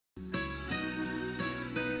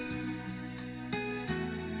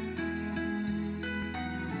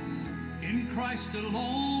In Christ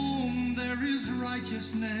alone there is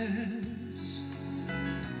righteousness.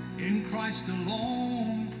 In Christ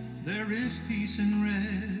alone there is peace and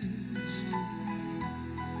rest.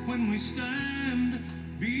 When we stand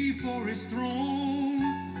before His throne,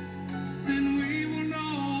 then we will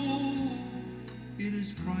know it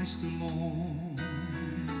is Christ alone.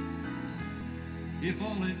 If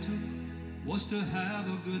all it took was to have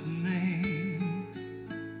a good name,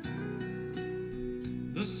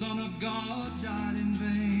 the Son of God died in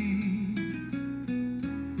vain.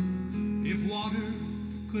 If water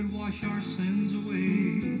could wash our sins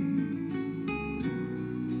away,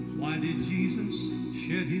 why did Jesus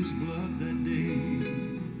shed His blood that day?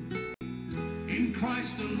 In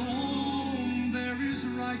Christ alone there is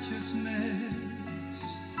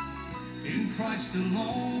righteousness. In Christ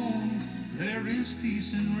alone there is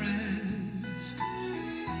peace and rest.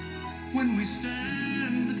 When we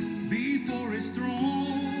stand before His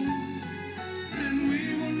throne, then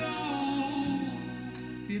we will know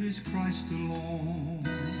it is Christ alone.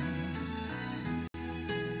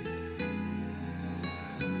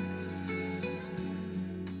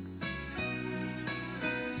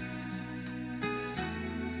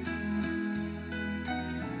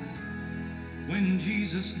 When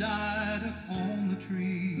Jesus died upon the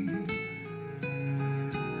tree,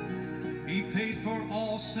 He paid for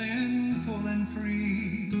all sin full and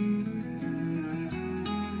free.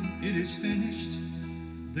 It is finished,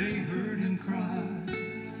 they heard Him cry.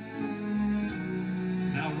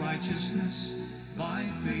 Now righteousness by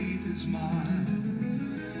faith is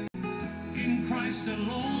mine. In Christ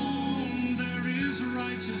alone there is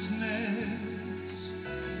righteousness.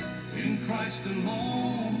 In Christ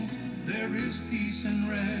alone there is peace and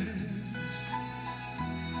rest.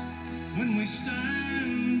 When we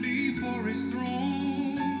stand before His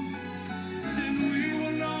throne, then we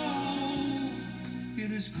will know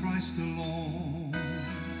it is Christ alone.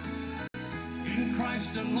 In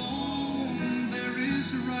Christ alone there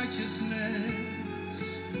is righteousness.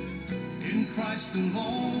 In Christ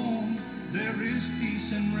alone there is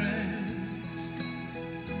peace and rest.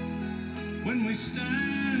 When we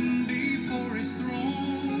stand before His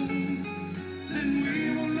throne, then we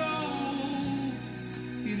will know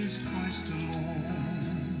it is Christ alone.